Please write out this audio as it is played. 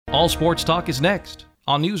All Sports Talk is next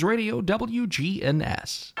on News Radio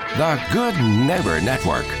WGNS. The Good Neighbor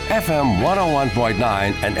Network, FM 101.9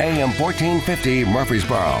 and AM 1450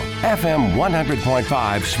 Murfreesboro, FM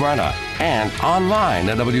 100.5 Smyrna, and online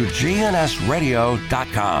at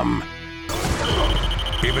WGNSradio.com.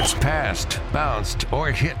 If it's passed, bounced,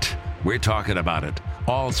 or hit, we're talking about it.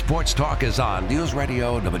 All Sports Talk is on News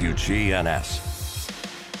Radio WGNS.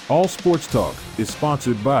 All Sports Talk is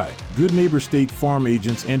sponsored by Good Neighbor State Farm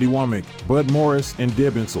agents Andy Womack, Bud Morris, and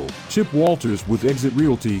Deb Insel, Chip Walters with Exit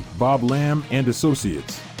Realty, Bob Lamb and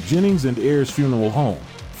Associates, Jennings and Ayers Funeral Home,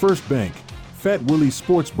 First Bank, Fat Willie's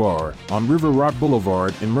Sports Bar on River Rock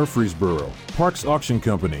Boulevard in Murfreesboro, Parks Auction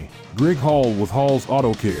Company, Greg Hall with Hall's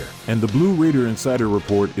Auto Care, and the Blue Raider Insider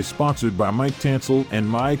Report is sponsored by Mike Tansel and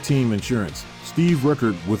My Team Insurance, Steve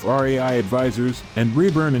Ruckert with RAI Advisors, and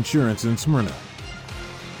Rayburn Insurance in Smyrna.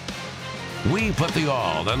 We put the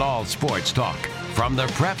all in all sports talk. From the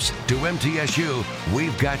preps to MTSU,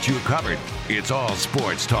 we've got you covered. It's All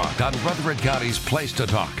Sports Talk on Rutherford County's Place to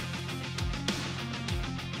Talk.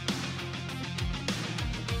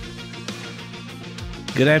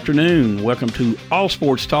 Good afternoon. Welcome to All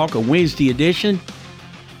Sports Talk, a Wednesday edition.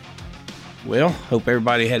 Well, hope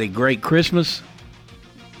everybody had a great Christmas.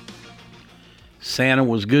 Santa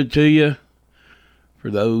was good to you. For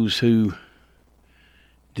those who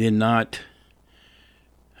did not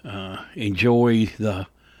enjoy the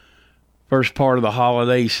first part of the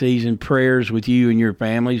holiday season, prayers with you and your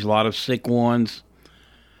families. A lot of sick ones.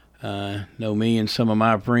 Know me and some of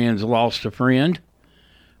my friends lost a friend.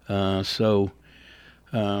 So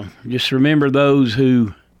just remember those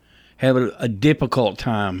who have a difficult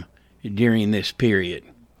time during this period.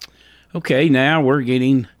 Okay, now we're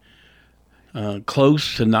getting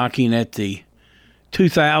close to knocking at the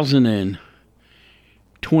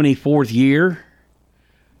 2024th year.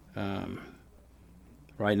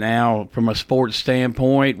 Right now, from a sports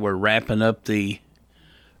standpoint, we're wrapping up the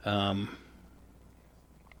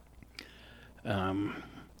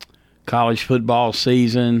college football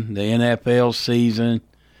season, the NFL season.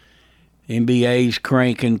 NBA's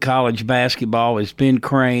cranking. College basketball has been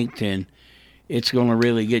cranked, and it's going to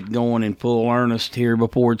really get going in full earnest here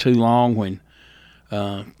before too long when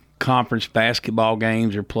conference basketball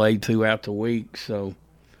games are played throughout the week. So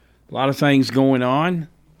a lot of things going on.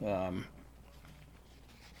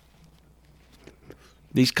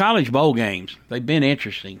 These college bowl games, they've been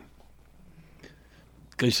interesting.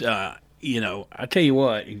 Because, I tell you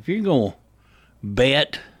what, if you're going to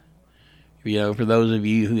bet, for those of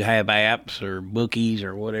you who have apps or bookies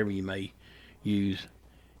or whatever you may use,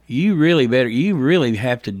 you really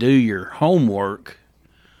have to do your homework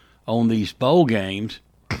on these bowl games.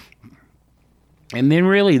 And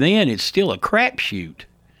then it's still a crapshoot.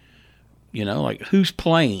 Like who's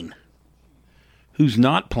playing, who's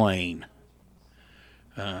not playing.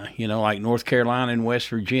 Like North Carolina and West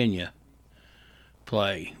Virginia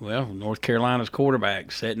play. Well, North Carolina's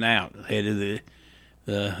quarterback setting out ahead of the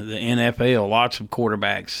NFL. Lots of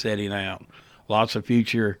quarterbacks setting out. Lots of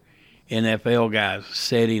future NFL guys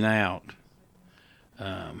setting out.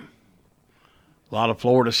 A lot of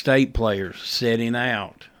Florida State players setting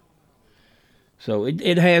out. So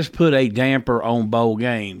it has put a damper on bowl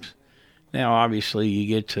games. Now, obviously, you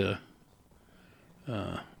get to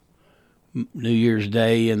New Year's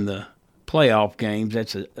Day and the playoff games.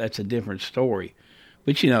 That's a different story.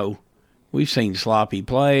 But, we've seen sloppy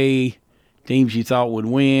play. Teams you thought would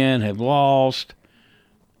win have lost.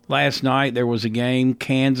 Last night there was a game,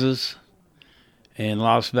 Kansas and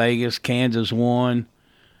Las Vegas. Kansas won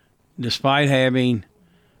despite having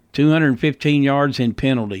 215 yards in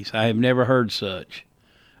penalties. I have never heard such.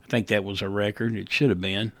 I think that was a record. It should have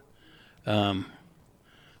been.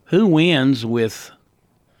 Who wins with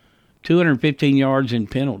 215 yards in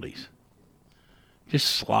penalties? Just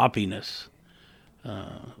sloppiness.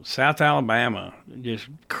 South Alabama just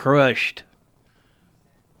crushed.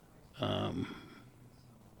 Who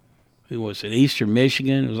was it? Eastern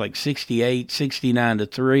Michigan. It was like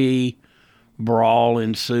 69-3. Brawl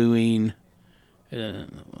ensuing. These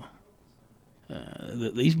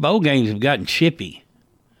bowl games have gotten chippy.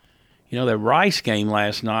 The Rice game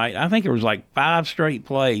last night, I think it was like 5 straight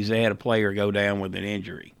plays they had a player go down with an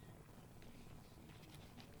injury.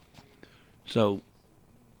 So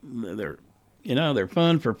they're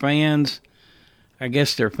fun for fans. I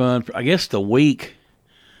guess they're fun. I guess the week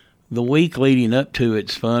leading up to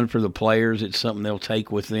it's fun for the players. It's something they'll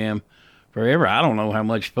take with them forever. I don't know how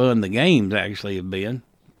much fun the games actually have been.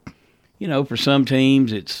 For some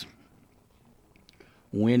teams it's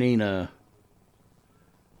winning a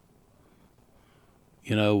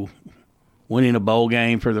bowl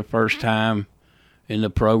game for the first time in the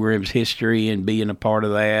program's history and being a part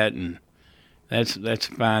of that, and that's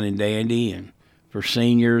fine and dandy. And for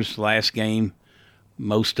seniors, last game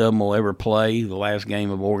most of them will ever play, the last game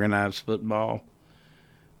of organized football.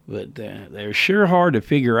 But they're sure hard to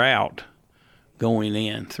figure out going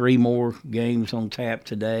in. 3 more games on tap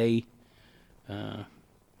today,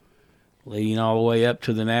 leading all the way up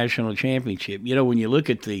to the national championship. You know, when you look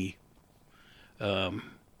at the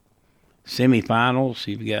semifinals,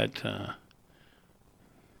 you've got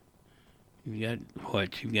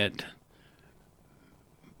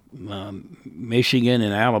Michigan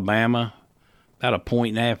and Alabama, about a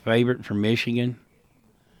 1.5 favorite for Michigan.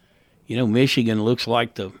 You know, Michigan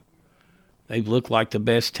they've looked like the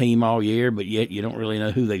best team all year, but yet you don't really know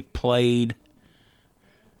who they've played.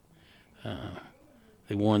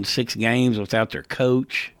 They won 6 games without their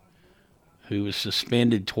coach, who was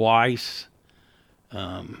suspended twice.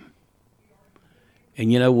 And,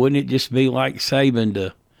 you know, wouldn't it just be like Saban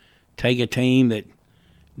to take a team that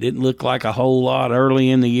didn't look like a whole lot early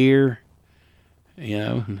in the year? You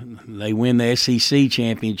know, they win the SEC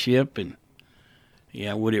championship, and,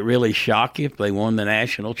 yeah, would it really shock you if they won the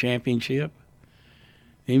national championship?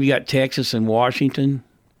 Then you got Texas and Washington.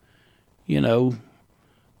 You know,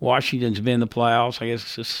 Washington's been in the playoffs. I guess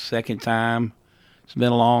it's the second time. It's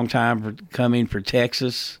been a long time coming for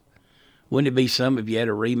Texas. Wouldn't it be something if you had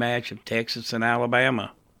a rematch of Texas and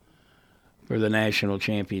Alabama for the national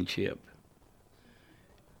championship?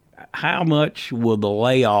 How much will the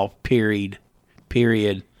layoff period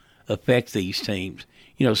affect these teams?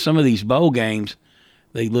 You know, some of these bowl games,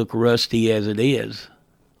 they look rusty as it is.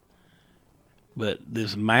 But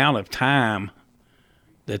this amount of time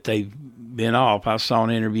that they've been off, I saw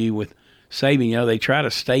an interview with Saban. You know, they try to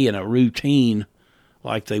stay in a routine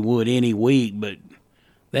like they would any week, but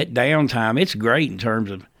that downtime, it's great in terms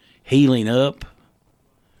of healing up.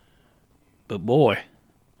 But boy,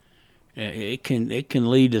 it can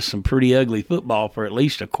lead to some pretty ugly football for at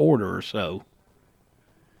least a quarter or so.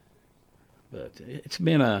 But it's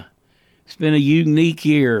been a unique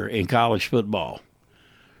year in college football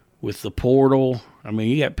with the portal. I mean,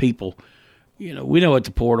 you got people, you know, we know what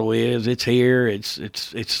the portal is. It's here. It's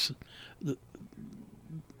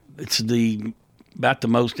about the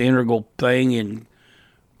most integral thing in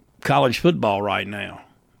college football right now.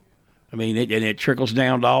 I mean, it trickles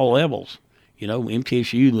down to all levels. You know,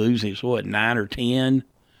 MTSU loses, 9 or 10?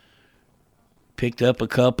 Picked up a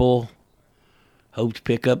couple. Hope to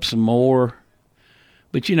pick up some more.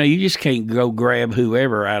 But, you know, you just can't go grab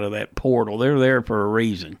whoever out of that portal. They're there for a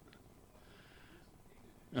reason.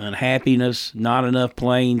 Unhappiness, not enough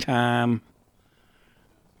playing time,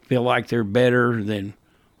 feel like they're better than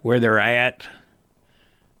where they're at,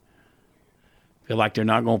 feel like they're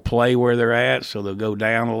not going to play where they're at, so they'll go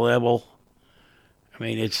down a level. I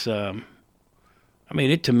mean, to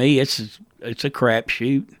me, it's a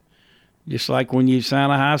crapshoot, just like when you sign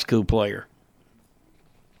a high school player.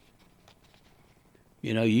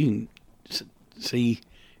 You know, you can see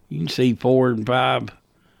 4 and 5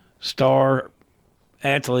 star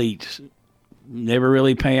athletes never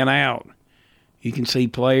really pan out. You can see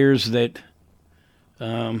players that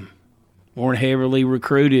weren't heavily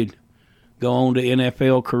recruited go on to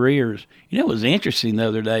NFL careers. You know, it was interesting the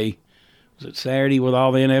other day. Was it Saturday with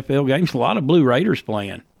all the NFL games? A lot of Blue Raiders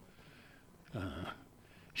playing.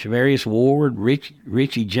 Shavarius Ward,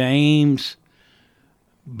 Richie James,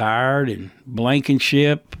 Byard, and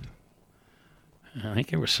Blankenship. I think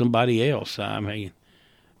there was somebody else. I mean,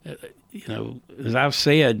 you know, as I've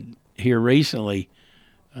said here recently,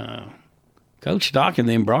 Coach Stockton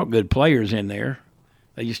then brought good players in there.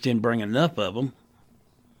 They just didn't bring enough of them,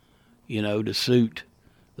 you know, to suit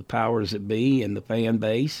the powers that be and the fan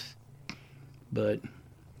base. But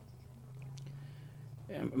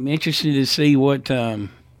I'm interested to see what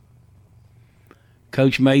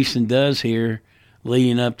Coach Mason does here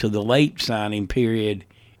leading up to the late signing period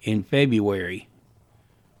in February.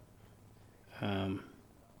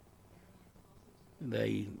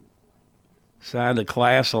 They signed a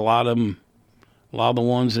class. A lot of the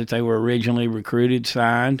ones that they were originally recruited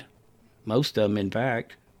signed. Most of them, in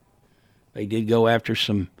fact. They did go after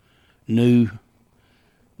some new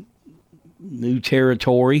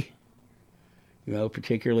territory, you know,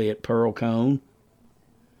 particularly at Pearl Cone.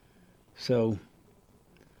 So,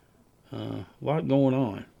 a lot going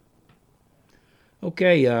on.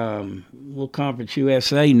 Okay, little Conference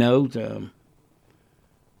USA note.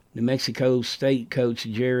 New Mexico State coach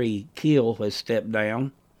Jerry Kill has stepped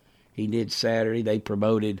down. He did Saturday. They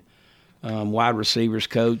promoted wide receivers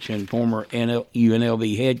coach and former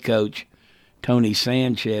UNLV head coach Tony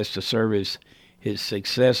Sanchez to serve as his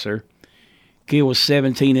successor. Kid was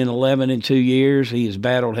 17-11 in 2 years. He has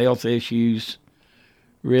battled health issues,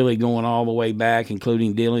 really going all the way back,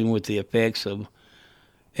 including dealing with the effects of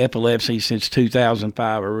epilepsy since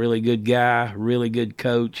 2005. A really good guy, really good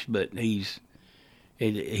coach, but he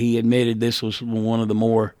admitted this was one of the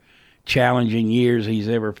more challenging years he's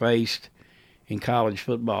ever faced in college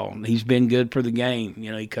football. He's been good for the game.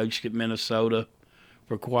 You know, he coached at Minnesota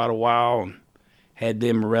for quite a while and had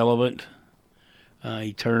them relevant.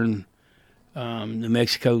 He turned New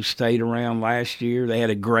Mexico State around last year. They had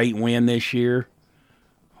a great win this year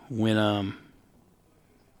when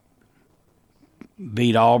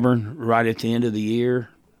beat Auburn right at the end of the year.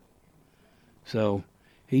 So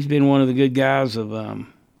he's been one of the good guys of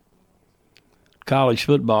college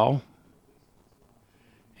football,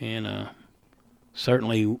 and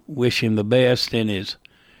certainly wish him the best in his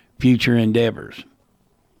future endeavors.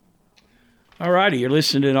 All righty, you're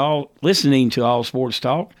listening to All Sports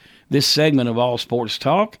Talk. This segment of All Sports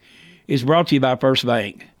Talk is brought to you by First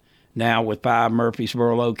Bank, now with 5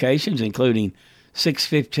 Murfreesboro locations, including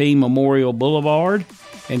 615 Memorial Boulevard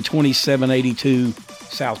and 2782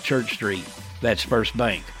 South Church Street. That's First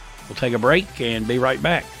Bank. We'll take a break and be right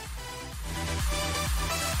back.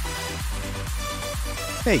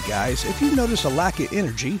 Hey guys, if you notice a lack of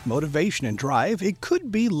energy, motivation, and drive, it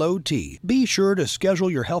could be low T. Be sure to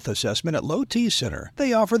schedule your health assessment at Low T Center.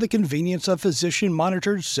 They offer the convenience of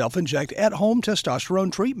physician-monitored, self-inject, at-home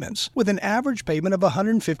testosterone treatments with an average payment of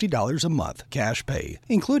 $150 a month, cash pay,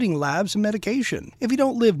 including labs and medication. If you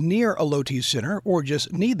don't live near a Low T Center or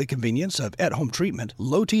just need the convenience of at-home treatment,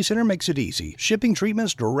 Low T Center makes it easy, shipping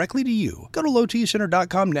treatments directly to you. Go to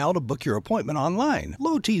lowtcenter.com now to book your appointment online.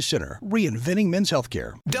 Low T Center, reinventing men's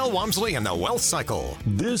healthcare. Del Walmsley and the Wealth Cycle.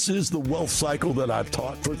 This is the wealth cycle that I've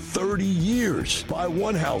taught for 30 years. Buy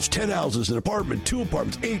one house, 10 houses, an apartment, 2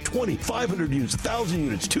 apartments, 8, 20, 500 units, 1,000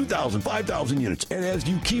 units, 2,000, 5,000 units. And as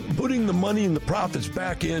you keep putting the money and the profits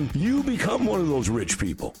back in, you become one of those rich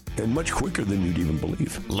people. And much quicker than you'd even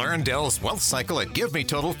believe. Learn Del's Wealth Cycle at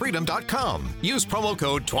GiveMeTotalFreedom.com. Use promo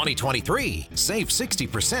code 2023. Save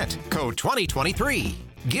 60%. Code 2023.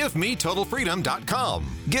 GiveMeTotalFreedom.com.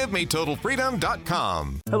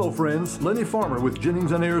 GiveMeTotalFreedom.com. Hello friends, Lenny Farmer with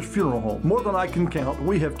Jennings and Ayers Funeral Home. More than I can count,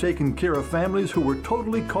 we have taken care of families who were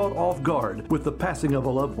totally caught off guard with the passing of a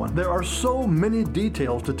loved one. There are so many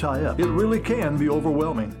details to tie up. It really can be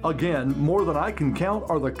overwhelming. Again, more than I can count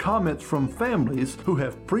are the comments from families who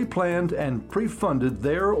have pre-planned and pre-funded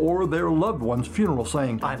their or their loved one's funeral,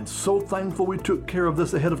 saying, "I'm so thankful we took care of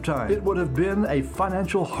this ahead of time. It would have been a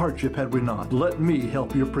financial hardship had we not. Let me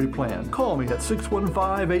help your pre-plan. Call me at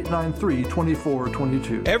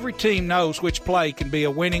 615-893-2422. Every team knows which play can be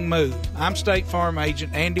a winning move. I'm State Farm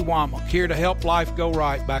Agent Andy Womack, here to help life go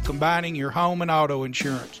right by combining your home and auto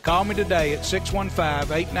insurance. Call me today at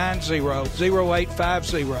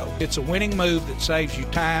 615-890-0850. It's a winning move that saves you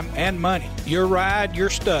time and money. Your ride, your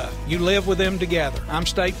stuff. You live with them together. I'm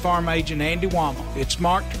State Farm Agent Andy Womack. It's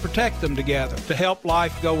smart to protect them together, to help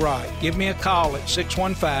life go right. Give me a call at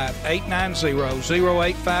 615-890-0850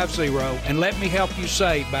 and let me help you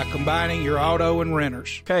save by combining your auto and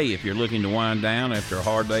renters. Okay, if you're looking to wind down after a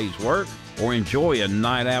hard day's work or enjoy a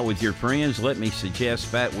night out with your friends, let me suggest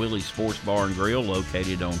Fat Willie's Sports Bar and Grill,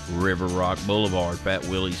 located on River Rock Boulevard. Fat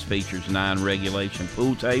Willie's features 9 regulation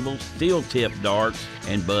pool tables, steel tip darts,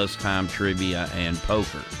 and buzz time trivia and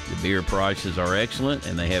poker. The beer prices are excellent,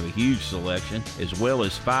 and they have a huge selection, as well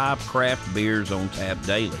as 5 craft beers on tap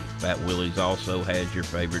daily. Fat Willie's also has your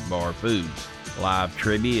favorite bar foods. Live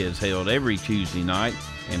trivia is held every Tuesday night,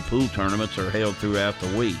 and pool tournaments are held throughout the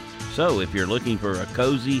week. So if you're looking for a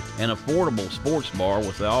cozy and affordable sports bar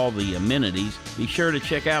with all the amenities, be sure to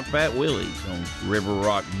check out Fat Willie's on River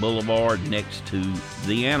Rock Boulevard next to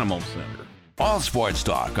the Animal Center. All Sports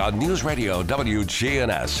Talk on News Radio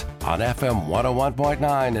WGNS on FM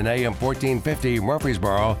 101.9 and AM 1450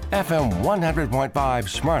 Murfreesboro, FM 100.5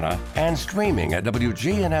 Smyrna, and streaming at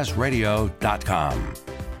WGNSradio.com.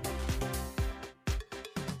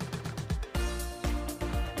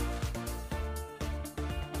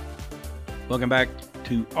 Welcome back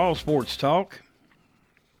to All Sports Talk.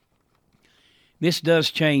 This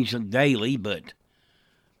does change daily, but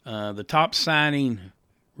the top signing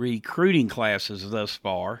recruiting classes thus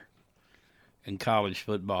far in college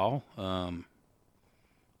football,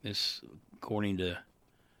 this according to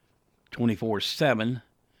 24/7,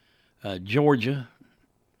 Georgia,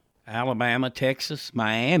 Alabama, Texas,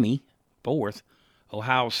 Miami, 4th,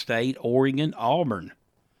 Ohio State, Oregon, Auburn,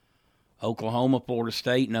 Oklahoma, Florida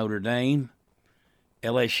State, Notre Dame,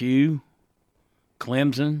 LSU,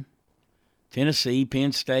 Clemson, Tennessee,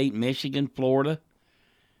 Penn State, Michigan, Florida,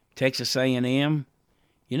 Texas A&M,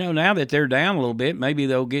 Now that they're down a little bit, maybe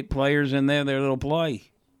they'll get players in there that'll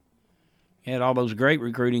play. Had all those great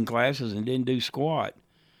recruiting classes and didn't do squat.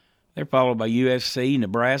 They're followed by USC,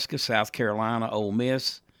 Nebraska, South Carolina, Ole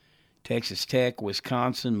Miss, Texas Tech,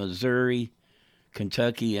 Wisconsin, Missouri,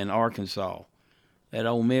 Kentucky, and Arkansas. That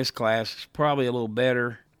Ole Miss class is probably a little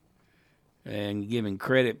better and given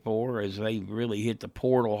credit for, as they really hit the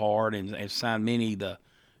portal hard and signed many of the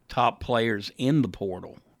top players in the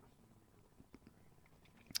portal.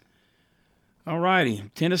 All righty,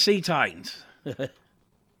 Tennessee Titans.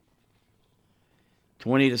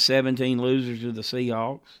 20-17 losers to the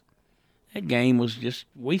Seahawks. That game was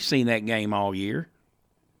we've seen that game all year.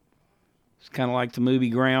 It's kind of like the movie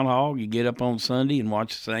Groundhog. You get up on Sunday and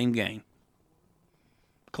watch the same game.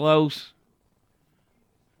 Close.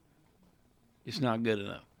 It's not good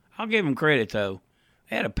enough. I'll give them credit, though.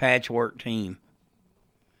 They had a patchwork team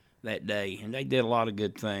that day, and they did a lot of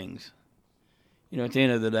good things. At the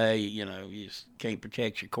end of the day, you just can't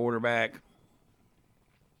protect your quarterback.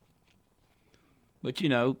 But,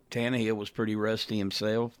 Tannehill was pretty rusty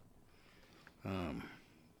himself. I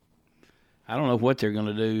don't know what they're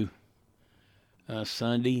going to do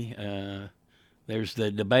Sunday. There's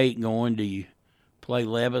the debate going, do you play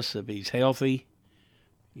Levis if he's healthy?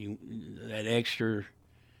 That extra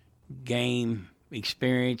game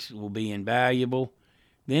experience will be invaluable.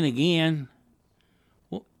 Then again,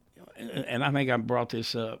 and I think I brought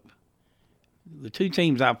this up, the two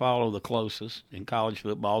teams I follow the closest in college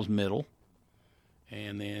football is middle,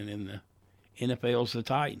 and then in the NFL is the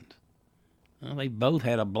Titans. Well, they both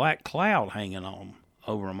had a black cloud hanging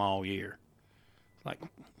over them all year. Like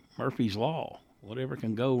Murphy's Law. Whatever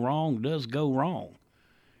can go wrong does go wrong.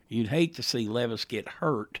 You'd hate to see Levis get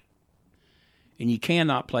hurt, and you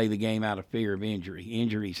cannot play the game out of fear of injury.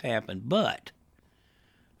 Injuries happen, but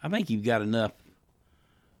I think you've got enough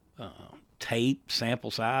tape,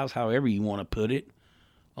 sample size, however you want to put it,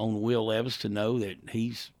 on Will Levis to know that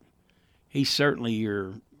he's certainly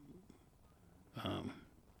your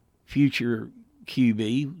future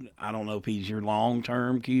QB. I don't know if he's your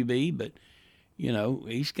long-term QB, but,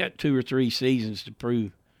 he's got 2 or 3 seasons to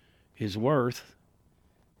prove his worth.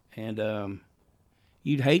 And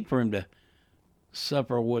you'd hate for him to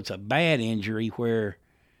suffer what's a bad injury where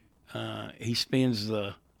he spends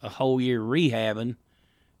a whole year rehabbing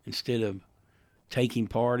instead of taking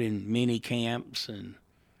part in mini camps and,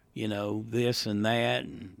 this and that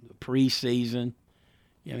and preseason.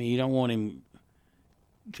 You don't want him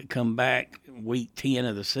to come back week 10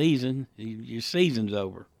 of the season. Your season's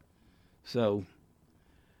over. So,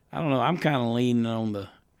 I don't know. I'm kind of leaning on the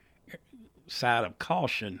side of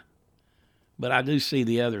caution, but I do see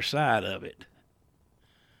the other side of it.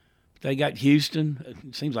 They got Houston.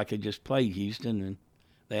 It seems like they just played Houston, and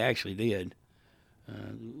they actually did.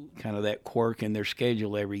 Kind of that quirk in their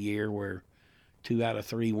schedule every year where 2 out of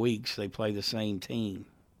 3 weeks they play the same team.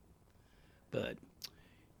 But,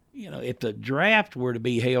 if the draft were to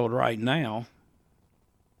be held right now,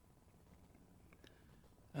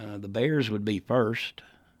 the Bears would be first,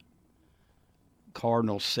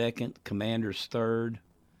 Cardinals second, Commanders third,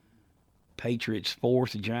 Patriots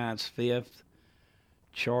fourth, Giants fifth,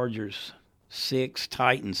 Chargers sixth,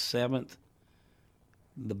 Titans seventh,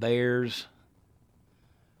 the Bears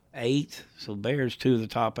eighth. So the Bears 2 of the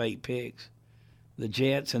top 8 picks, the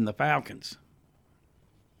Jets and the Falcons.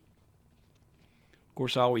 Of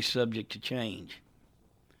course, always subject to change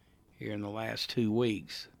here in the last 2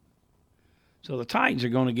 weeks. So the Titans are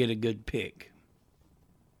going to get a good pick.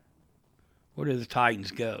 Where do the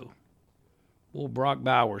Titans go? Well, Brock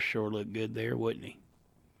Bowers sure looked good there, wouldn't he?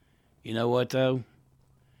 You know what, though?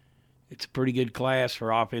 It's a pretty good class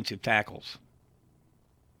for offensive tackles.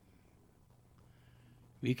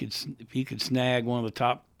 If you could snag one of the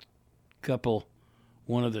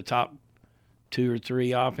top 2 or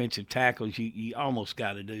 3 offensive tackles, you almost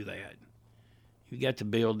got to do that. You got to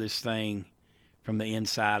build this thing from the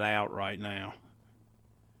inside out right now.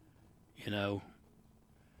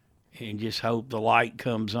 And just hope the light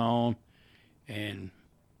comes on and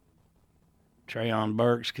Treylon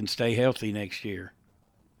Burks can stay healthy next year.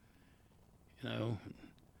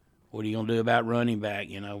 What are you going to do about running back,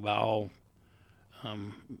 by all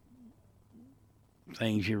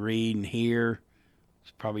things you read and hear?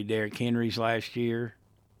 It's probably Derrick Henry's last year.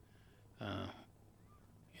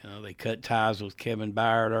 They cut ties with Kevin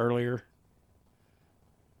Byard earlier.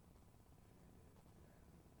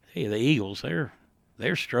 Hey, the Eagles, they're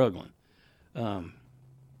struggling. But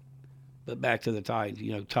back to the Titans.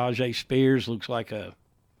 Tajay Spears looks like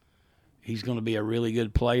he's going to be a really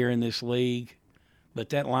good player in this league. But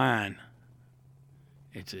that line,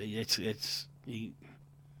 it's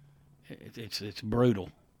brutal.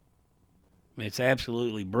 It's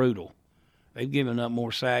absolutely brutal. They've given up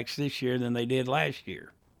more sacks this year than they did last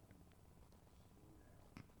year.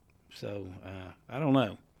 So, I don't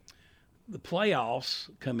know. The playoffs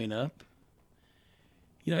coming up,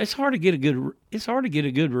 it's hard to get a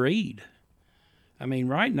good read. I mean,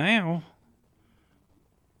 right now,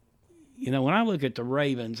 when I look at the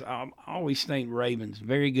Ravens, I always think Ravens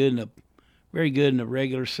very good in the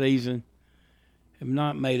regular season, have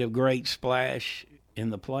not made a great splash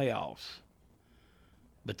in the playoffs.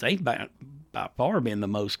 But they've by far been the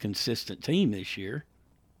most consistent team this year.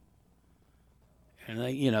 And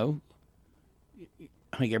they,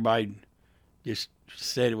 I think everybody just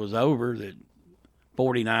said it was over, that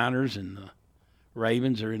 49ers and the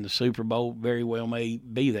Ravens are in the Super Bowl, very well may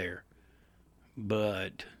be there.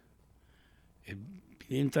 But if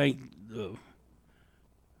you didn't think the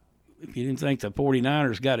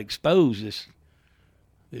 49ers got exposed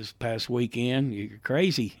this past weekend, you're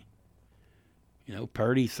crazy.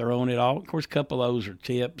 Purdy throwing it all. Of course, a couple of those are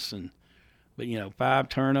tips, but 5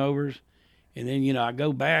 turnovers. And then, I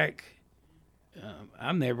go back.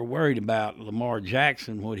 I'm never worried about Lamar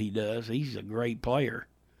Jackson, what he does. He's a great player.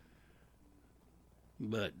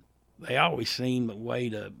 But they always seem a way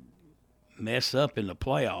to mess up in the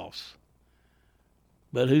playoffs.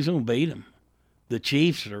 But who's going to beat them? The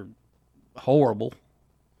Chiefs are horrible.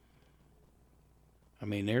 I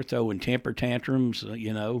mean, they're throwing temper tantrums,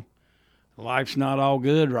 Life's not all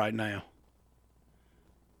good right now.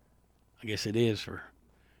 I guess it is for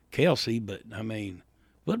Kelsey, but,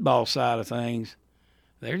 football side of things,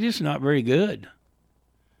 they're just not very good.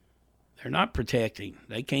 They're not protecting.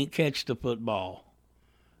 They can't catch the football.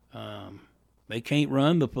 They can't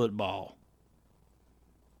run the football.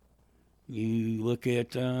 You look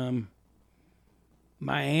at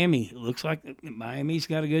Miami. It looks like Miami's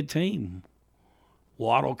got a good team.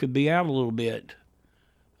 Waddle could be out a little bit.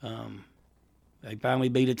 They finally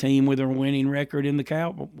beat a team with a winning record in the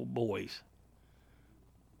Cowboys.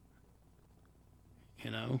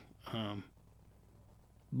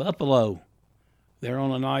 Buffalo, they're on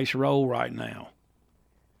a nice roll right now.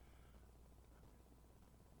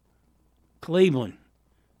 Cleveland,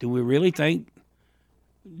 do we really think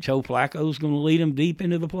Joe Flacco's going to lead them deep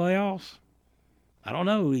into the playoffs? I don't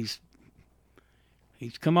know. He's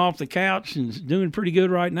come off the couch and is doing pretty good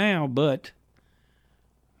right now, but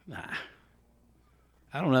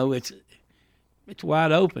I don't know. It's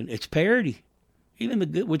wide open. It's parity.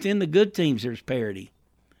 Even within the good teams, there's parity.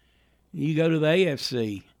 You go to the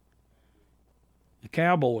AFC, the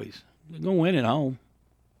Cowboys, they're going to win at home.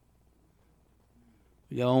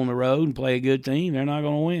 You go on the road and play a good team, they're not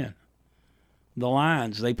going to win. The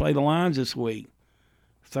Lions, they play the Lions this week.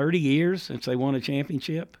 30 years since they won a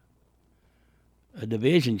championship. A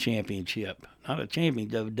division championship. Not a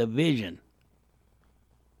champion, a division.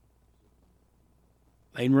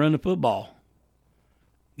 They can run the football.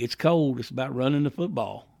 Gets cold, it's about running the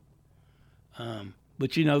football.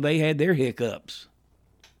 But, they had their hiccups.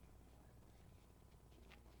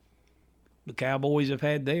 The Cowboys have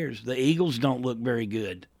had theirs. The Eagles don't look very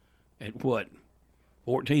good at 14-3,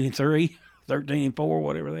 13-4,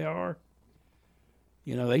 whatever they are.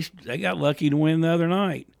 They got lucky to win the other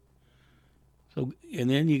night. So, and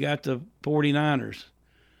then you got the 49ers.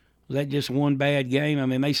 Was that just one bad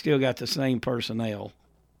game? They still got the same personnel.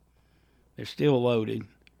 They're still loaded.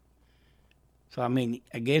 So,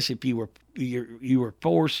 I guess if you were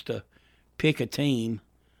forced to pick a team,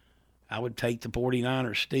 I would take the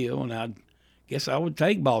 49ers still, and I guess I would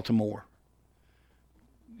take Baltimore,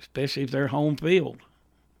 especially if they're home field.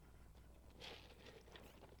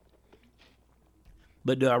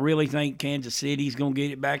 But do I really think Kansas City's going to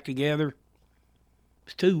get it back together?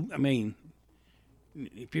 It's too,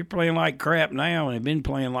 if you're playing like crap now and have been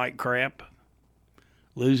playing like crap,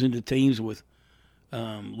 losing to teams with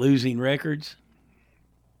losing records,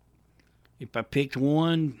 if I picked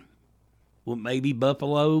one, well, maybe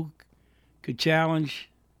Buffalo could challenge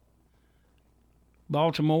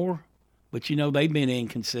Baltimore, but they've been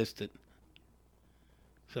inconsistent.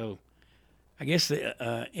 So I guess the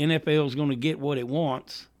NFL is going to get what it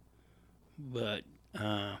wants, but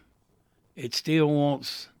it still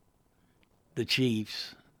wants the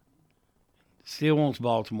Chiefs, still wants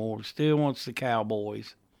Baltimore, still wants the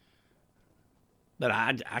Cowboys. But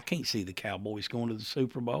I can't see the Cowboys going to the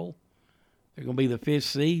Super Bowl. They're going to be the 5th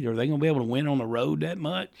seed. Are they going to be able to win on the road that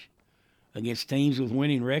much against teams with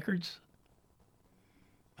winning records?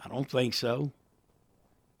 I don't think so.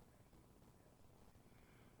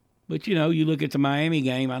 But, you look at the Miami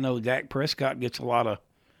game. I know Dak Prescott gets a lot of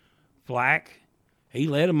flack. He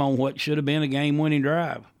led them on what should have been a game-winning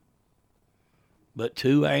drive. But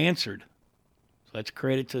Tua answered. So that's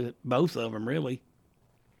credit to both of them, really.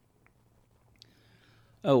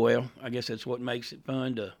 Oh, well, I guess that's what makes it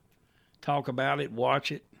fun to talk about it,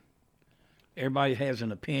 watch it. Everybody has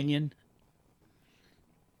an opinion.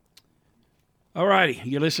 All righty,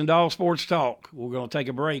 you listen to All Sports Talk. We're going to take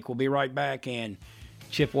a break. We'll be right back, and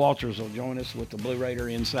Chip Walters will join us with the Blue Raider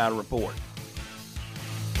Insider Report.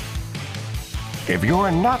 If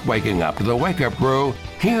you're not waking up to the Wake Up Crew,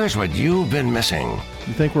 here's what you've been missing.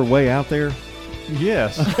 You think we're way out there?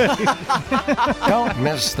 Yes. Don't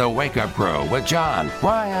miss the Wake Up Crew with John,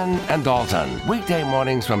 Brian, and Dalton. Weekday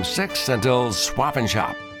mornings from 6 until Swap and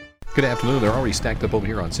Shop. Good afternoon. They're already stacked up over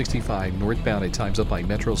here on 65 northbound at times up by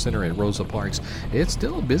Metro Center and Rosa Parks. It's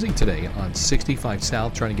still busy today on 65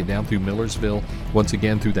 south, trying to get down through Millersville. Once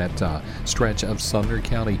again through that stretch of Sumner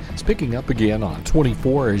County. It's picking up again on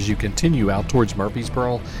 24 as you continue out towards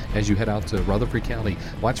Murfreesboro. As you head out to Rutherford County,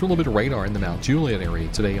 watch for a little bit of radar in the Mount Juliet area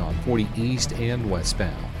today on 40 east and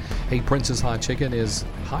westbound. Hey, Prince's Hot Chicken is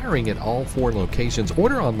hiring at all 4 locations.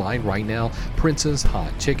 Order online right now,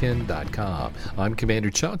 princeshotchicken.com. I'm Commander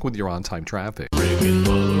Chuck with your on-time traffic. Rick and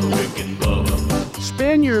Bubba.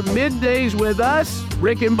 Spend your middays with us,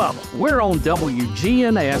 Rick and Bubba. We're on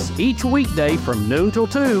WGNS each weekday from noon till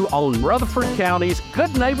 2 on Rutherford County's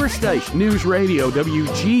Good Neighbor Station. News Radio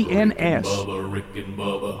WGNS. Bubba, Rick and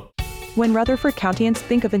Bubba. When Rutherford Countyans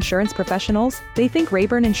think of insurance professionals, they think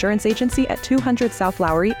Rayburn Insurance Agency at 200 South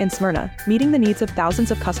Lowry in Smyrna, meeting the needs of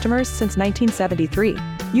thousands of customers since 1973.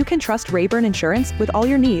 You can trust Rayburn Insurance with all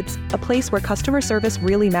your needs, a place where customer service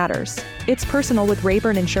really matters. It's personal with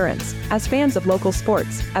Rayburn Insurance, as fans of local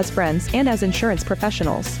sports, as friends, and as insurance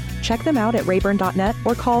professionals. Check them out at rayburn.net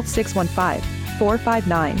or call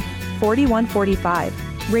 615-459-4145.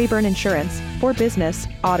 Rayburn Insurance, for business,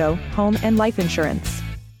 auto, home, and life insurance.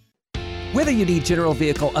 Whether you need general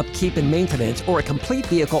vehicle upkeep and maintenance or a complete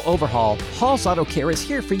vehicle overhaul, Hall's Auto Care is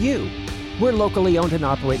here for you. We're locally owned and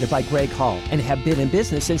operated by Greg Hall and have been in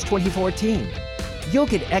business since 2014. You'll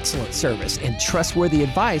get excellent service and trustworthy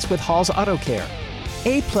advice with Hall's Auto Care.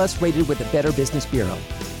 A+ rated with the Better Business Bureau.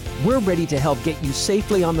 We're ready to help get you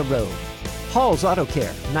safely on the road. Hall's Auto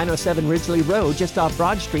Care, 907 Ridgely Road, just off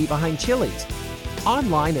Broad Street behind Chili's.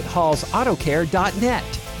 Online at hallsautocare.net.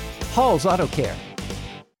 Hall's Auto Care.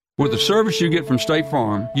 With the service you get from State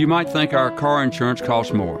Farm, you might think our car insurance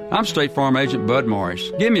costs more. I'm State Farm Agent Bud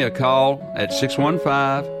Morris. Give me a call at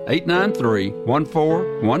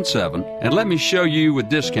 615-893-1417 and let me show you with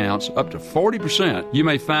discounts up to 40%. You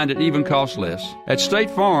may find it even costs less. At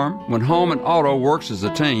State Farm, when home and auto works as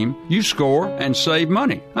a team, you score and save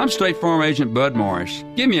money. I'm State Farm Agent Bud Morris.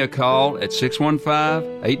 Give me a call at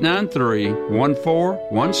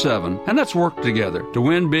 615-893-1417 and let's work together to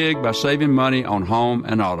win big by saving money on home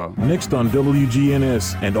and auto. Next on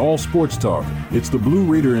WGNS and All Sports Talk, it's the Blue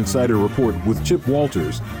Raider Insider Report with Chip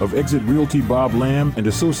Walters of Exit Realty Bob Lamb and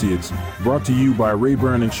Associates, brought to you by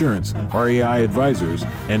Rayburn Insurance, RAI Advisors,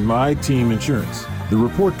 and My Team Insurance. The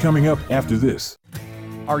report coming up after this.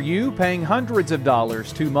 Are you paying hundreds of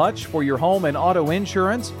dollars too much for your home and auto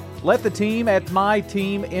insurance? Let the team at My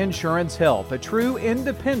Team Insurance help, a true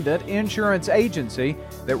independent insurance agency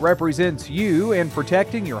that represents you in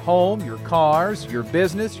protecting your home, your cars, your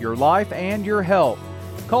business, your life, and your health.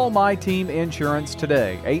 Call My Team Insurance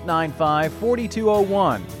today,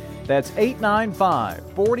 895-4201. That's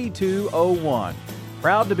 895-4201.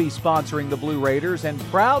 Proud to be sponsoring the Blue Raiders and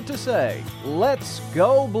proud to say, let's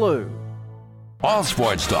go Blue. All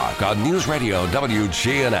Sports Talk on News Radio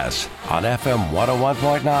WGNS on FM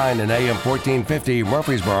 101.9 and AM 1450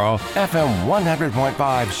 Murfreesboro, FM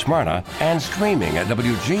 100.5 Smyrna, and streaming at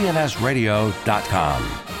WGNSradio.com.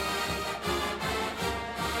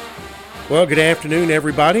 Well, good afternoon,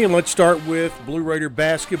 everybody, and let's start with Blue Raider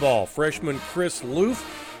basketball. Freshman Chris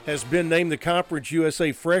Loof has been named the Conference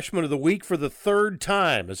USA Freshman of the Week for the 3rd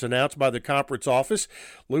time, as announced by the conference office.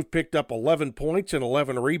 Loof picked up 11 points and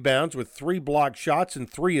 11 rebounds with 3 blocked shots and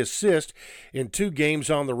 3 assists in 2 games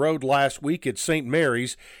on the road last week at St.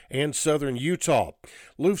 Mary's and Southern Utah.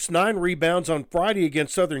 Loof's 9 rebounds on Friday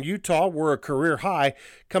against Southern Utah were a career high,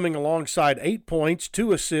 coming alongside 8 points,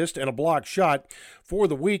 2 assists, and a blocked shot. For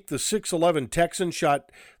the week, the 6'11 Texan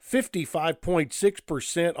shot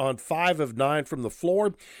 55.6% on 5 of 9 from the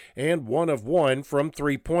floor and 1 of 1 from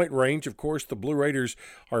three-point range. Of course, the Blue Raiders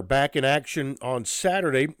are back in action on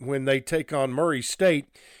Saturday when they take on Murray State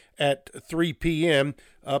at 3 p.m.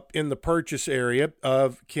 up in the Purchase area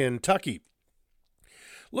of Kentucky.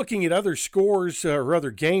 Looking at other scores or other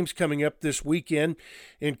games coming up this weekend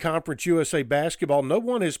in Conference USA basketball, no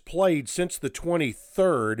one has played since the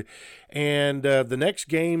 23rd, and the next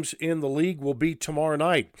games in the league will be tomorrow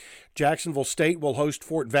night. Jacksonville State will host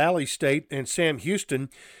Fort Valley State, and Sam Houston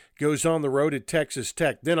goes on the road at Texas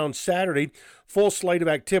Tech. Then on Saturday, full slate of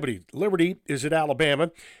activity. Liberty is at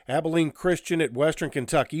Alabama, Abilene Christian at Western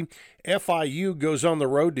Kentucky. FIU goes on the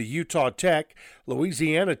road to Utah Tech.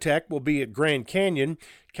 Louisiana Tech will be at Grand Canyon.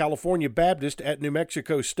 California Baptist at New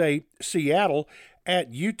Mexico State. Seattle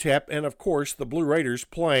at UTEP. And, of course, the Blue Raiders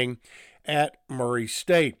playing at Murray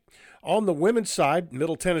State. On the women's side,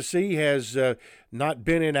 Middle Tennessee has not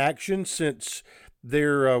been in action since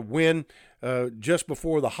their win just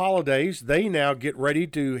before the holidays. They now get ready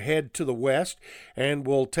to head to the west and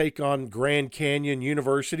will take on Grand Canyon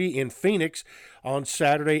University in Phoenix on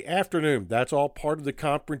Saturday afternoon. That's all part of the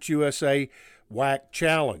Conference USA WAC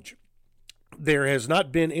Challenge. There has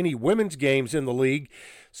not been any women's games in the league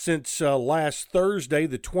since last Thursday,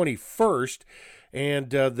 the 21st. And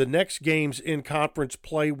the next games in conference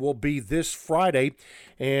play will be this Friday,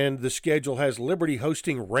 and the schedule has Liberty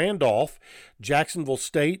hosting Randolph, Jacksonville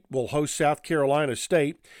State will host South Carolina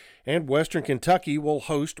State, and Western Kentucky will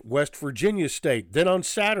host West Virginia State. Then on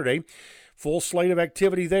Saturday, full slate of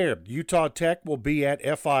activity there. Utah Tech will be at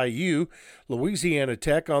FIU, Louisiana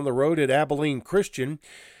Tech on the road at Abilene Christian,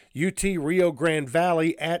 UT Rio Grande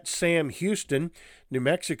Valley at Sam Houston, New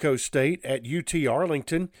Mexico State at UT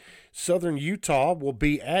Arlington, Southern Utah will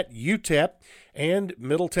be at UTEP, and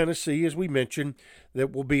Middle Tennessee, as we mentioned,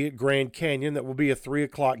 that will be at Grand Canyon. That will be a 3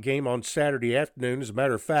 o'clock game on Saturday afternoon. As a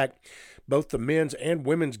matter of fact, both the men's and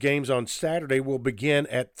women's games on Saturday will begin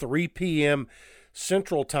at 3 p.m.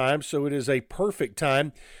 Central Time, so it is a perfect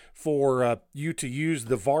time for you to use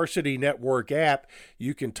the Varsity Network app.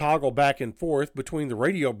 You can toggle back and forth between the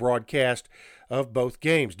radio broadcast of both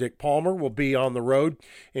games. Dick Palmer will be on the road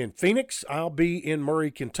in Phoenix. I'll be in Murray,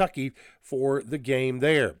 Kentucky for the game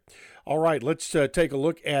there. All right, let's take a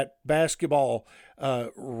look at basketball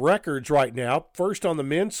records right now. First on the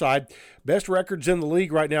men's side, best records in the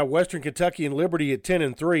league right now, Western Kentucky and Liberty at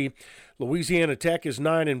 10-3. Louisiana Tech is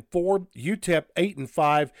 9-4. UTEP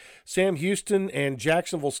 8-5. Sam Houston and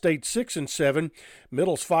Jacksonville State 6-7.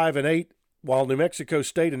 Middle's 5-8. While New Mexico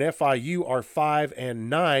State and FIU are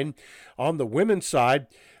 5-9. On the women's side,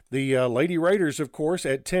 the Lady Raiders, of course,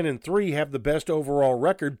 at 10-3 have the best overall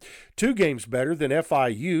record, 2 games better than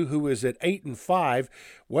FIU, who is at 8-5.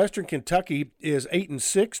 Western Kentucky is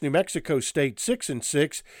 8-6. New Mexico State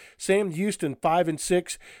 6-6. Sam Houston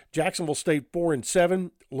 5-6. Jacksonville State 4-7.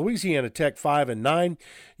 Louisiana Tech 5-9.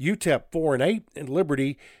 UTEP 4-8, and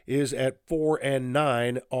Liberty is at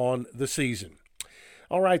 4-9 on the season.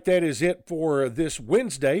 All right, that is it for this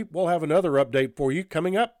Wednesday. We'll have another update for you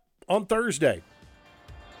coming up on Thursday.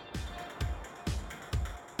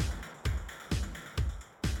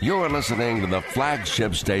 You're listening to the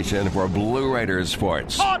flagship station for Blue Raiders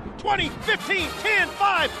sports. On 20, 15, 10,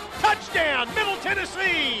 5, touchdown, Middle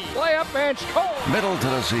Tennessee. Play up and score. Middle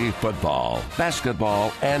Tennessee football,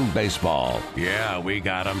 basketball, and baseball. Yeah, we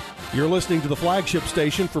got them. You're listening to the flagship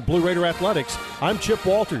station for Blue Raider Athletics. I'm Chip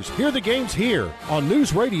Walters. Hear the games here on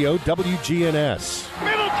News Radio WGNS.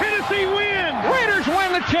 Middle Tennessee win. Raiders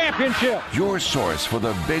win the championship. Your source for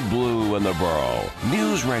the Big Blue and the Borough.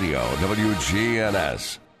 News Radio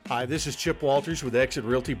WGNS. Hi, this is Chip Walters with Exit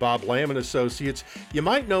Realty Bob Lamb & Associates. You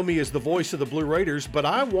might know me as the voice of the Blue Raiders, but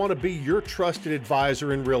I want to be your trusted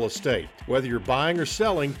advisor in real estate. Whether you're buying or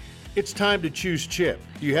selling, it's time to choose Chip.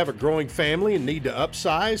 Do you have a growing family and need to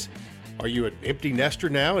upsize? Are you an empty nester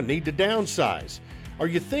now and need to downsize? Are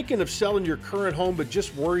you thinking of selling your current home but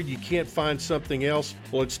just worried you can't find something else?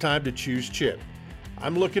 Well, it's time to choose Chip.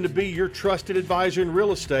 I'm looking to be your trusted advisor in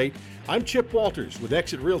real estate. I'm Chip Walters with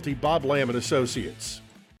Exit Realty Bob Lamb & Associates.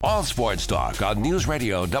 All sports talk on News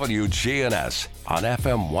Radio WGNS on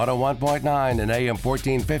FM 101.9 and AM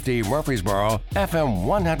 1450 Murfreesboro, FM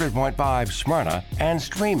 100.5 Smyrna, and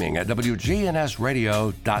streaming at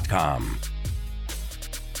WGNSradio.com.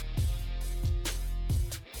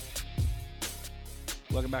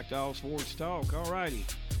 Welcome back to All Sports Talk. All righty.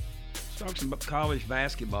 Let's talk some college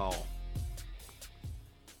basketball.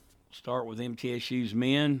 Start with MTSU's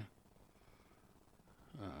men.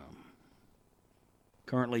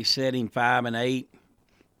 Currently sitting 5-8.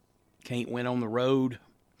 Can't win on the road.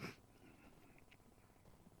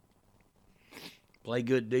 Play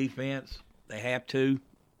good defense. They have to.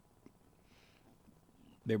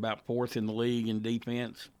 They're about 4th in the league in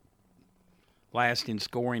defense. Last in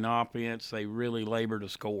scoring offense. They really labor to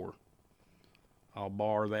score. I'll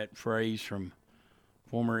borrow that phrase from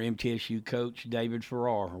former MTSU coach David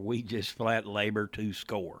Farrar. We just flat labor to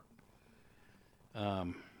score.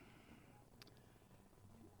 But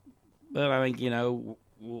I think,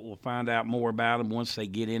 we'll find out more about them once they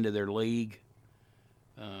get into their league.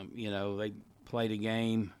 They played a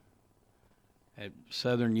game at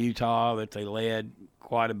Southern Utah that they led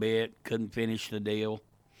quite a bit, couldn't finish the deal,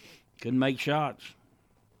 couldn't make shots.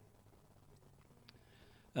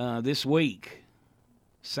 This week,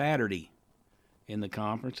 Saturday in the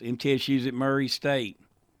conference, MTSU's at Murray State.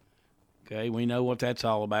 Okay, we know what that's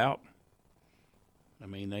all about. I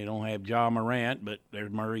mean, they don't have Ja Morant, but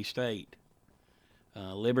there's Murray State.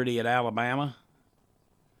 Liberty at Alabama.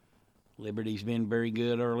 Liberty's been very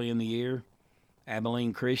good early in the year.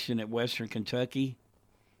 Abilene Christian at Western Kentucky.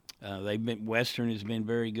 Western has been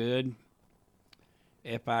very good.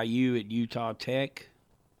 FIU at Utah Tech.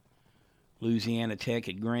 Louisiana Tech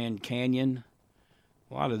at Grand Canyon.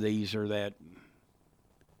 A lot of these are that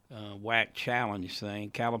WAC challenge thing.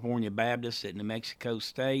 California Baptist at New Mexico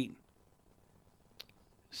State.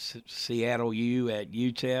 Seattle U at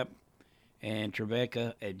UTEP. And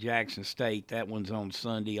Trevecca at Jackson State. That one's on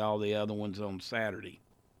Sunday. All the other ones on Saturday.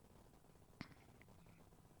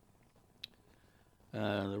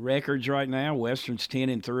 The records right now, Western's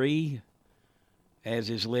 10-3, as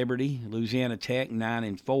is Liberty. Louisiana Tech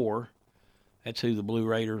 9-4. That's who the Blue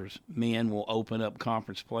Raiders men will open up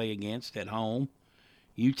conference play against at home.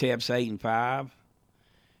 UTEP's 8-5.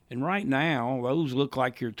 And right now, those look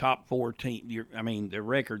like your top 4 teams. The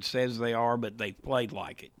record says they are, but they've played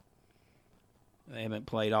like it. They haven't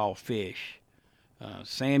played all fish.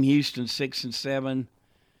 Sam Houston 6-7.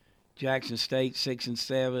 Jackson State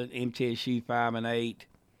 6-7, MTSU 5-8,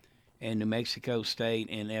 and New Mexico State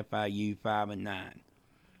and FIU 5-9.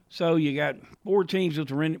 So you got 4 teams with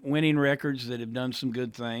winning records that have done some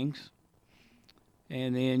good things,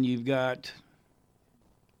 and then you've got,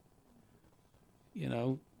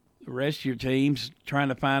 the rest of your teams trying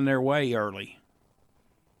to find their way early.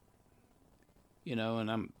 And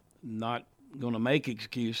I'm not going to make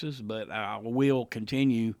excuses, but I will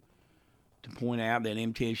continue to point out that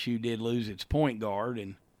MTSU did lose its point guard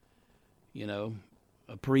and, a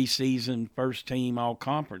preseason first-team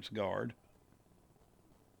all-conference guard.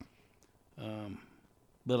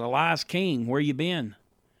 But Elias King, where you been?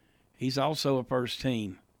 He's also a first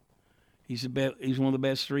team. He's one of the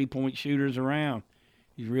best three-point shooters around.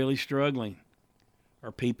 He's really struggling.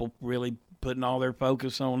 Are people really putting all their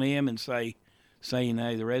focus on him and saying,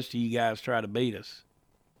 hey, the rest of you guys try to beat us?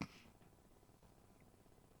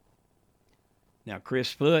 Now,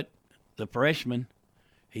 Chris Foote, the freshman,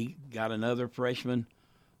 he got another Freshman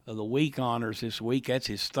of the Week honors this week. That's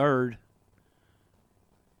his third.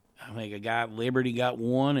 I think a guy at Liberty got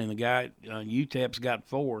 1, and the guy at UTEP's got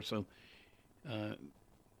 4. So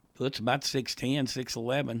Foote's about 6'10",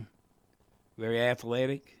 6'11", very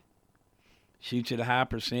athletic, shoots at a high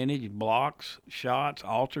percentage, blocks shots,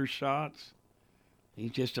 alters shots.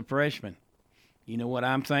 He's just a freshman. You know what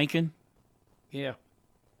I'm thinking? Yeah,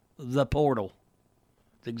 the portal.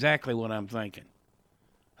 That's exactly what I'm thinking.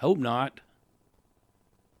 Hope not.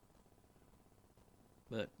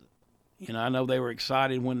 But, I know they were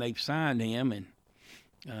excited when they signed him, and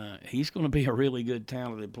he's going to be a really good,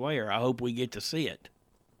 talented player. I hope we get to see it.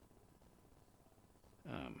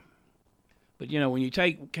 But, when you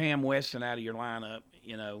take Cam Weston out of your lineup,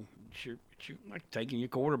 it's like taking your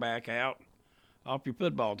quarterback out off your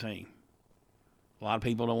football team. A lot of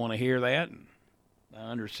people don't want to hear that. I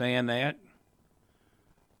understand that.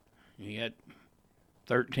 You got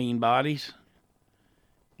 13 bodies,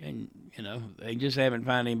 and, they just haven't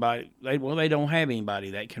found anybody. They don't have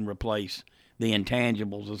anybody that can replace the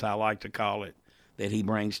intangibles, as I like to call it, that he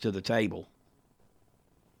brings to the table.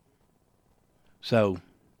 So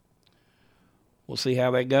we'll see how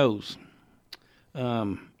that goes.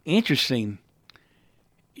 Interesting,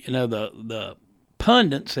 the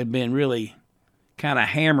pundits have been really kind of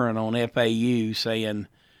hammering on FAU, saying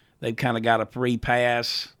they've kind of got a free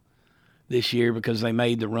pass this year because they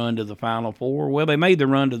made the run to the Final Four. Well, they made the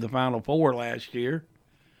run to the Final Four last year.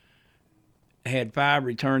 Had 5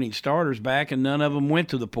 returning starters back, and none of them went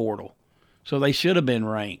to the portal. So they should have been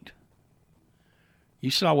ranked. You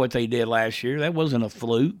saw what they did last year. That wasn't a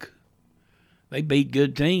fluke. They beat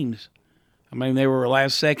good teams. They were a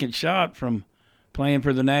last-second shot from playing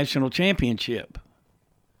for the national championship.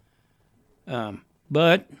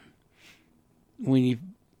 But when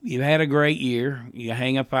you've had a great year, you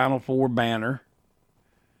hang a Final Four banner,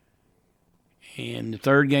 and the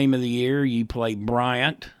third game of the year you play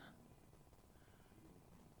Bryant,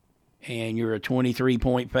 and you're a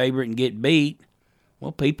 23-point favorite and get beat,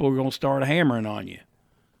 well, people are going to start hammering on you.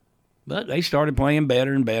 But they started playing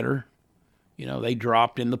better and better. You know, they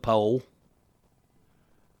dropped in the poll.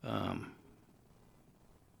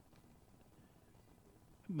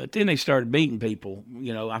 But then they started beating people.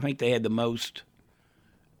 You know, I think they had more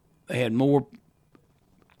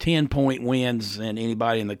 10-point wins than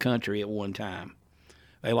anybody in the country at one time.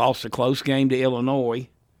 They lost a close game to Illinois.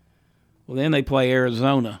 Well, then they play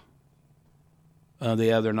Arizona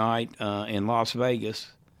the other night in Las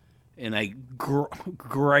Vegas in a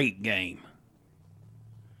great game.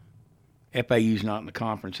 FAU's not in the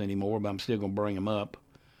conference anymore, but I'm still going to bring them up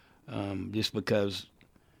just because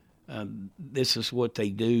this is what they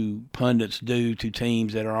do, pundits do to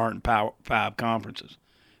teams that aren't in Power 5 conferences.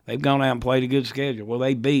 They've gone out and played a good schedule. Well,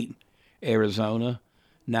 they beat Arizona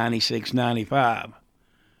 96-95.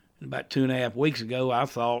 About 2.5 weeks ago, I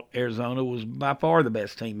thought Arizona was by far the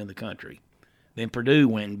best team in the country. Then Purdue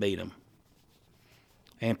went and beat them.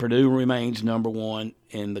 And Purdue remains number 1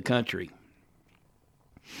 in the country.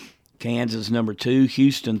 Kansas number 2,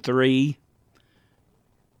 Houston 3.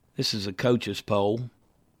 This is a coach's poll.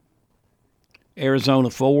 Arizona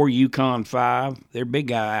 4, UConn 5. Their big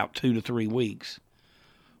guy out 2 to 3 weeks.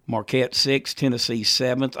 Marquette 6, Tennessee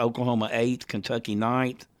 7th, Oklahoma 8th, Kentucky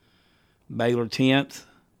 9th, Baylor 10th,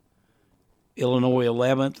 Illinois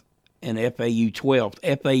 11th, and FAU 12th.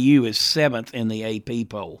 FAU is 7th in the AP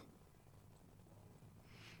poll.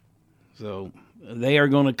 So they are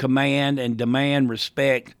going to command and demand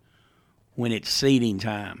respect when it's seeding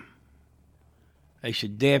time. They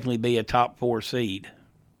should definitely be a top 4 seed.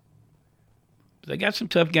 They got some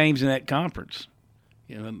tough games in that conference,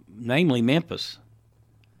 namely Memphis.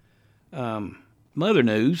 Other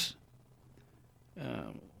news,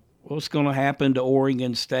 what's going to happen to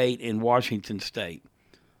Oregon State and Washington State?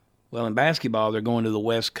 Well, in basketball, they're going to the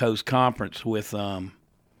West Coast Conference with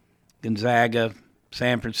Gonzaga,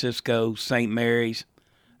 San Francisco, St. Mary's.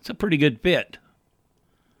 It's a pretty good fit.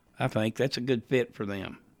 I think that's a good fit for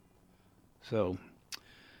them. So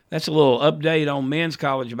that's a little update on men's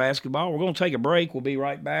college basketball. We're going to take a break. We'll be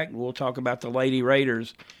right back. We'll talk about the Lady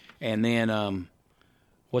Raiders and then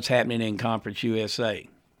what's happening in Conference USA.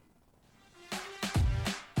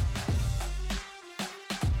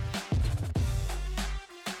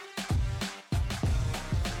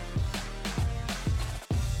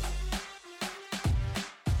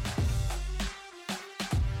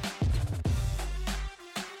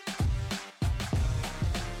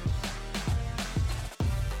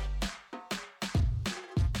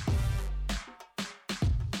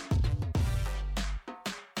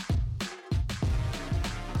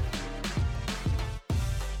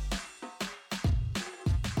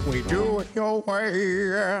 We do it your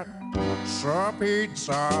way at Sir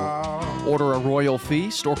Pizza. Order a royal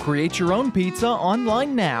feast or create your own pizza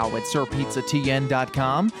online now at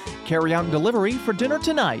sirpizzatn.com. Carry out and delivery for dinner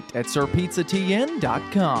tonight at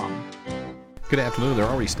sirpizzatn.com. Good afternoon. They're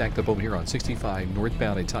already stacked up over here on 65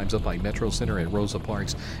 northbound at times up by Metro Center at Rosa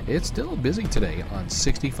Parks. It's still busy today on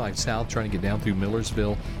 65 south, trying to get down through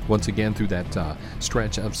Millersville. Once again through that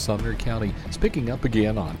stretch of Sumner County. It's picking up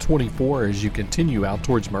again on 24 as you continue out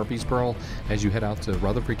towards Murfreesboro as you head out to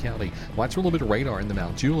Rutherford County. Watch for a little bit of radar in the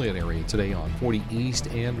Mount Juliet area today on 40 east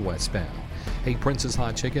and westbound. Hey, Prince's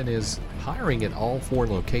Hot Chicken is hiring at all 4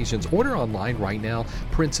 locations. Order online right now,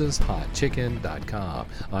 princeshotchicken.com.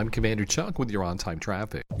 I'm Commander Chuck with your on-time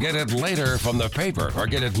traffic. Get it later from the paper or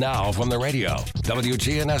get it now from the radio.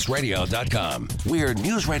 WGNSradio.com. We're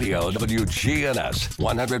News Radio WGNS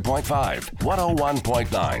 100.5,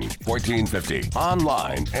 101.9, 1450.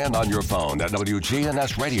 Online and on your phone at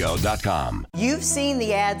WGNSradio.com. You've seen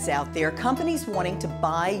the ads out there, companies wanting to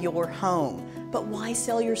buy your home. But why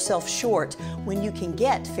sell yourself short when you can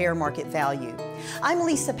get fair market value? I'm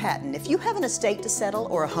Lisa Patton. If you have an estate to settle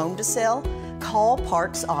or a home to sell, call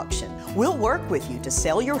Parks Auction. We'll work with you to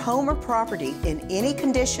sell your home or property in any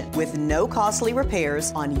condition with no costly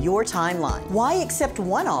repairs on your timeline. Why accept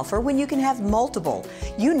one offer when you can have multiple?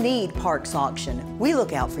 You need Parks Auction. We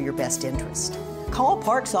look out for your best interest. Call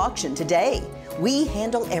Parks Auction today. We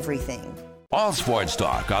handle everything. All Sports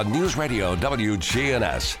Talk on News Radio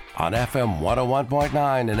WGNS on FM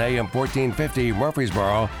 101.9 and AM 1450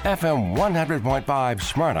 Murfreesboro, FM 100.5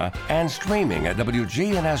 Smyrna, and streaming at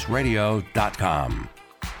WGNSradio.com.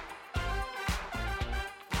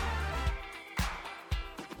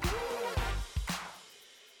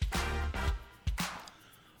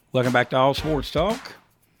 Welcome back to All Sports Talk.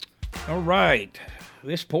 All right,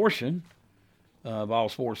 this portion of All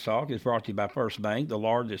Sports Talk is brought to you by First Bank, the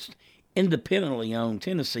largest independently owned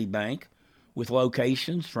Tennessee bank with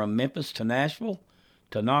locations from Memphis to Nashville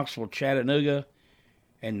to Knoxville, Chattanooga,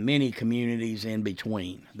 and many communities in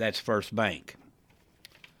between. That's First Bank.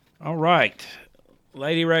 All right.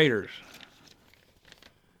 Lady Raiders.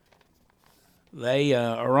 They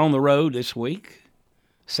are on the road this week.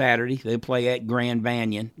 Saturday, they play at Grand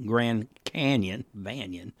Canyon.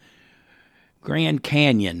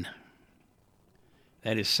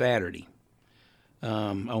 That is Saturday.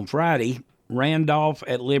 On Friday, Randolph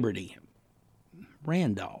at Liberty.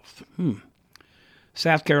 Randolph.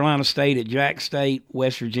 South Carolina State at Jack State.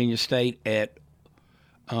 West Virginia State at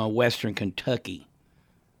Western Kentucky.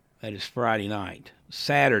 That is Friday night.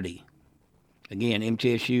 Saturday, again,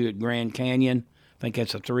 MTSU at Grand Canyon. I think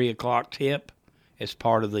that's a 3 o'clock tip. It's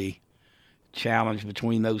part of the challenge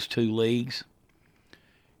between those two leagues.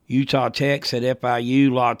 Utah Tech's at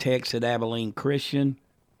FIU. La Tech's at Abilene Christian.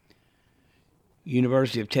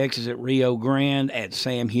 University of Texas at Rio Grande at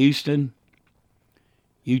Sam Houston.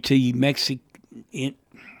 UT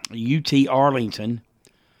Arlington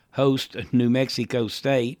host New Mexico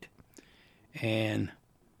State. And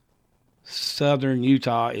Southern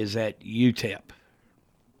Utah is at UTEP.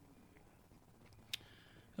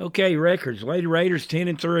 Okay, records. Lady Raiders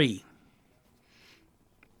 10-3.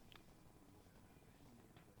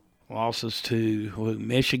 Losses to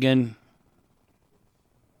Michigan,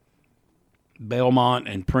 Belmont,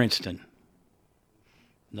 and Princeton.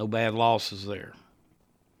 No bad losses there.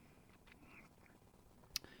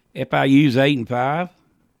 FIU's 8-5.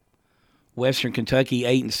 Western Kentucky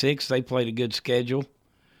 8-6. They played a good schedule.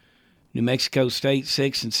 New Mexico State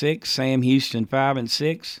 6-6. Sam Houston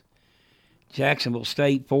 5-6. Jacksonville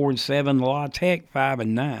State 4-7. La Tech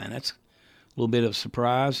 5-9. That's a little bit of a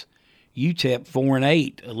surprise. UTEP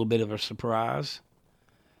 4-8. A little bit of a surprise.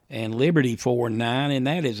 And Liberty 4-9, and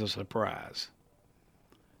that is a surprise.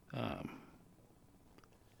 I'd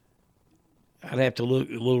have to look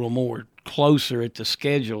a little more closer at the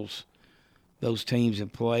schedules those teams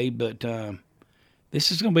have played, but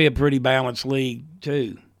this is going to be a pretty balanced league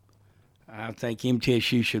too. I think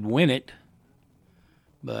MTSU should win it,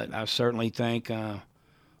 but I certainly think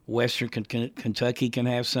Western Kentucky can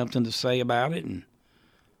have something to say about it, and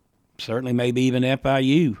certainly maybe even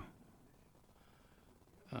FIU.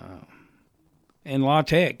 And La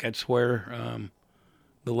Tech, that's where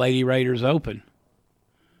the Lady Raiders open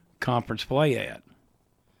conference play at.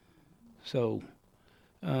 So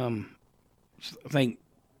I think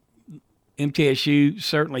MTSU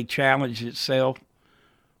certainly challenged itself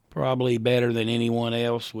probably better than anyone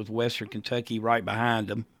else with Western Kentucky right behind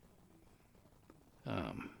them.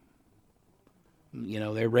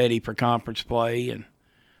 They're ready for conference play, and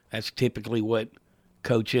that's typically what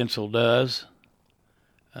Coach Insel does.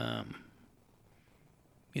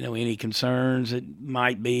 Any concerns it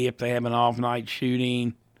might be if they have an off-night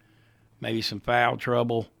shooting, maybe some foul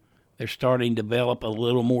trouble. They're starting to develop a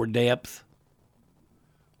little more depth,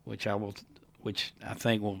 which I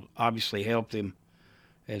think will obviously help them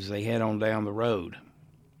as they head on down the road.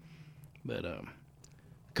 But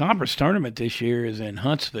conference tournament this year is in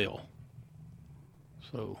Huntsville,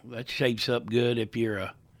 so that shapes up good if you're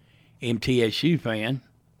a MTSU fan.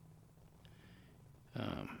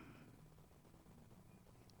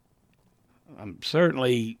 I'm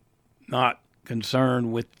certainly not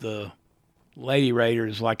concerned with the Lady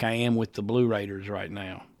Raiders like I am with the Blue Raiders right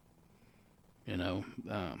now. I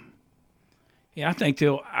think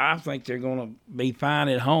they're going to be fine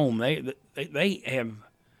at home. They have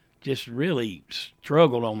just really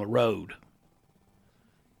struggled on the road.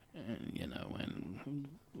 And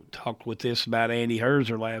talked with this about Andy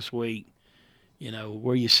Herzer last week.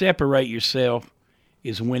 Where you separate yourself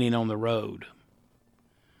is winning on the road.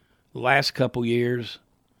 The last couple years,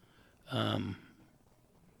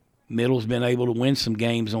 Middle's been able to win some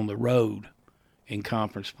games on the road in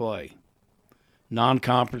conference play.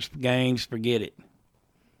 Non-conference games, forget it.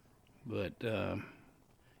 But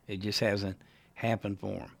it just hasn't happened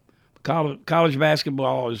for them. College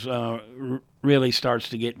basketball is really starts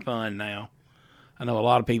to get fun now. I know a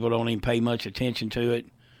lot of people don't even pay much attention to it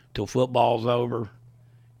till football's over.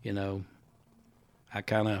 I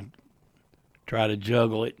kind of try to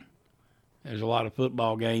juggle it. There's a lot of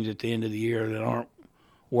football games at the end of the year that aren't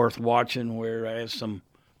worth watching, whereas some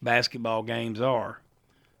basketball games are.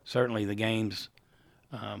 Certainly the games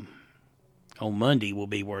on Monday will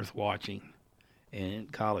be worth watching in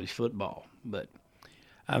college football. But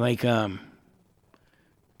I think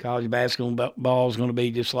college basketball is going to be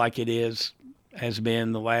just like it has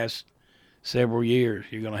been the last several years.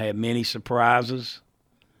 You're going to have many surprises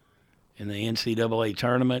in the NCAA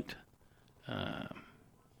tournament.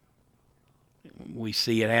 We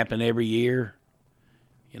see it happen every year.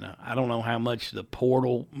 I don't know how much the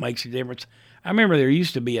portal makes a difference. I remember there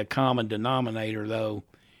used to be a common denominator, though,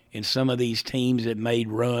 in some of these teams that made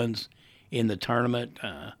runs in the tournament.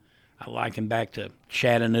 I liken back to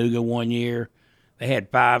Chattanooga one year. They had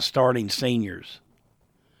 5 starting seniors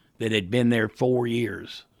that had been there 4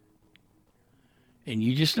 years. And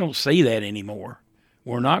you just don't see that anymore.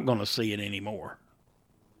 We're not going to see it anymore.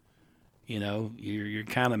 You know, you're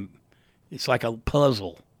kind of, it's like a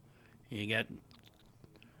puzzle. You got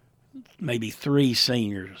maybe 3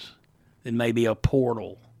 seniors, then maybe a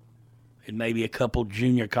portal, and maybe a couple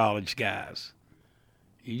junior college guys.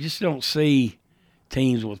 You just don't see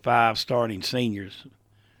teams with 5 starting seniors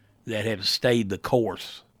that have stayed the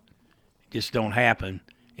course. It just don't happen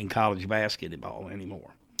in college basketball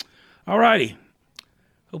anymore. All righty.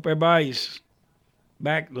 Hope everybody's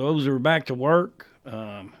back. Those who are back to work.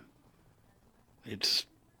 It's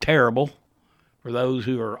terrible for those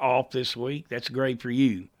who are off this week. That's great for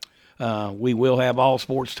you. We will have All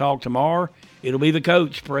Sports Talk tomorrow. It'll be the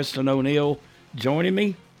coach, Preston O'Neill, joining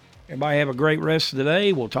me. Everybody have a great rest of the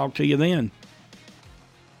day. We'll talk to you then.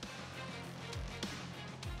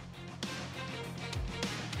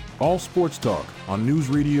 All Sports Talk on News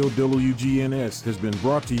Radio WGNS has been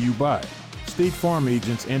brought to you by State Farm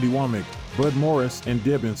agents Andy Womack, Bud Morris, and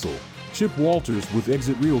Deb Insel. Chip Walters with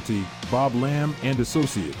Exit Realty, Bob Lamb and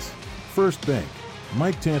Associates. First Bank,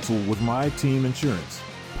 Mike Tansel with My Team Insurance.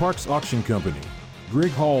 Parks Auction Company,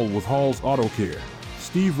 Greg Hall with Hall's Auto Care.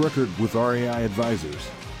 Steve Ruckert with RAI Advisors.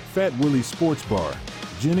 Fat Willie Sports Bar,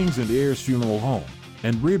 Jennings and Ayers Funeral Home,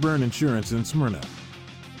 and Rayburn Insurance in Smyrna.